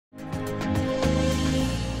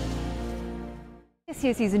This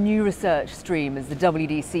year sees a new research stream as the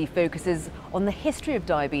WDC focuses on the history of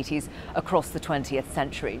diabetes across the 20th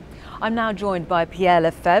century. I'm now joined by Pierre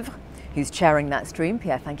Lefebvre, who's chairing that stream.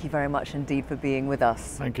 Pierre, thank you very much indeed for being with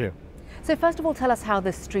us. Thank you. So first of all, tell us how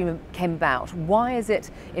this stream came about. Why is it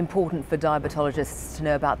important for diabetologists to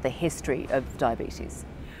know about the history of diabetes?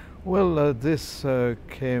 Well, this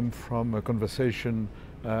came from a conversation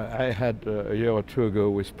I had a year or two ago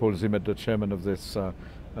with Paul Zimmet, the chairman of this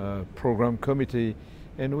program committee,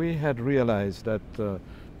 and we had realized that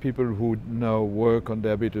people who now work on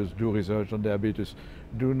diabetes, do research on diabetes,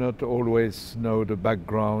 do not always know the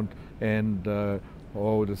background and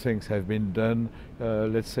how the things have been done,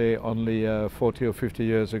 let's say only 40 or 50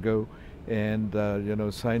 years ago. And you know,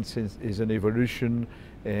 science is an evolution,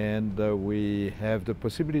 and we had the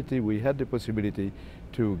possibility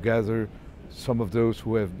to gather some of those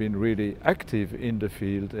who have been really active in the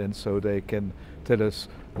field, and so they can tell us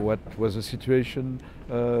what was the situation,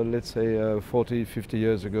 let's say 40, 50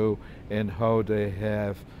 years ago, and how they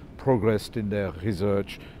have progressed in their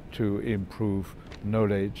research to improve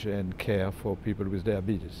knowledge and care for people with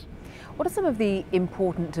diabetes. What are some of the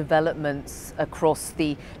important developments across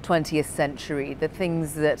the 20th century, the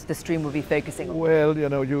things that the stream will be focusing on? Well, you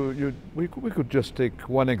know, we could just take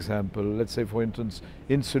one example. Let's say, for instance,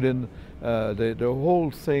 insulin. The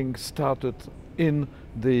whole thing started in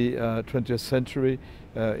the 20th century.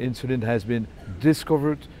 Insulin has been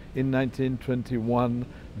discovered in 1921,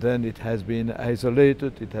 then it has been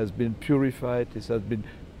isolated, it has been purified, it has been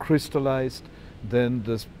crystallized. Then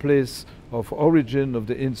the place of origin of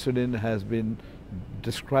the insulin has been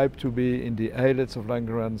described to be in the islets of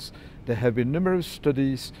Langerhans. There have been numerous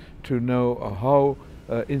studies to know how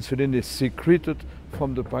insulin is secreted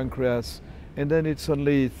from the pancreas, and then it's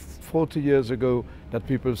only 40 years ago that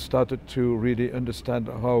people started to really understand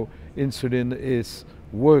how insulin is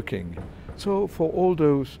working. So for all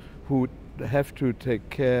those who have to take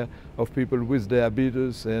care of people with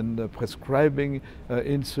diabetes and prescribing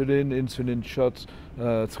insulin shots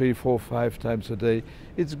 3, 4, 5 times a day,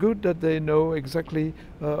 it's good that they know exactly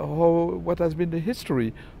what has been the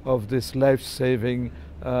history of this life-saving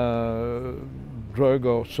drug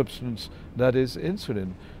or substance that is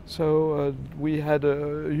insulin. So we had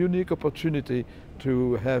a unique opportunity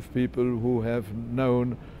to have people who have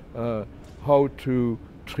known how to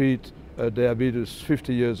treat diabetes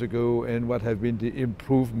 50 years ago, and what have been the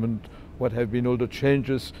improvement, what have been all the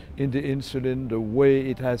changes in the insulin, the way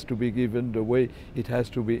it has to be given, the way it has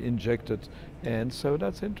to be injected, and so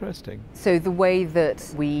that's interesting. So the way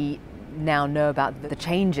that we now know about the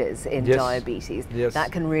changes in diabetes,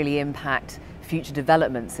 that can really impact future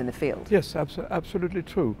developments in the field. Yes, absolutely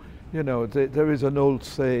true. You know, there is an old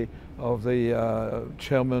say of the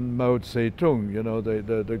chairman Mao Zedong, you know,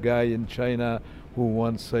 the guy in China who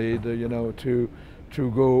once said, you know, to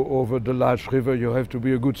go over the large river, you have to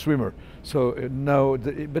be a good swimmer. So now,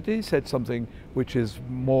 but he said something which is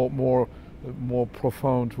more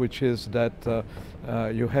profound, which is that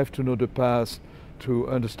you have to know the past to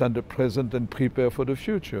understand the present and prepare for the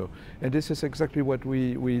future. And this is exactly what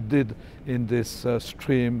we did in this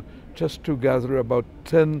stream, just to gather about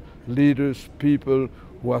 10 leaders, people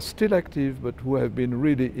who are still active but who have been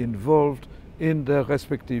really involved in their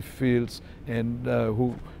respective fields, and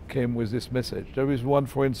who came with this message. There is one,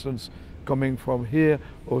 for instance, coming from here,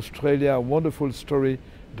 Australia, a wonderful story.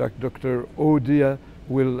 Dr. Odia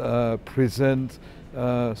will present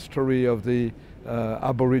a story of the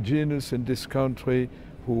Aborigines in this country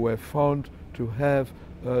who were found to have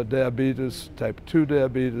diabetes, type 2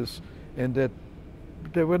 diabetes, and that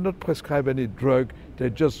they were not prescribed any drug.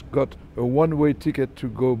 They just got a one-way ticket to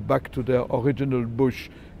go back to their original bush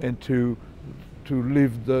and to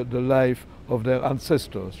live the life of their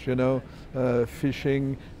ancestors, you know,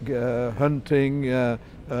 fishing, hunting,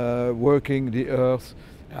 working the earth.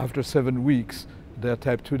 After 7 weeks, their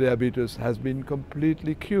type 2 diabetes has been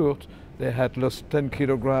completely cured. They had lost 10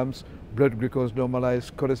 kilograms, blood glucose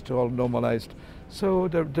normalized, cholesterol normalized. So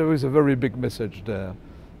there is a very big message there,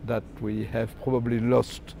 that we have probably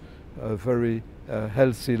lost a very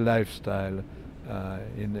healthy lifestyle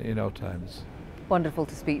in our times. Wonderful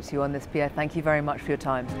to speak to you on this, Pierre. Thank you very much for your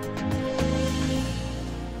time.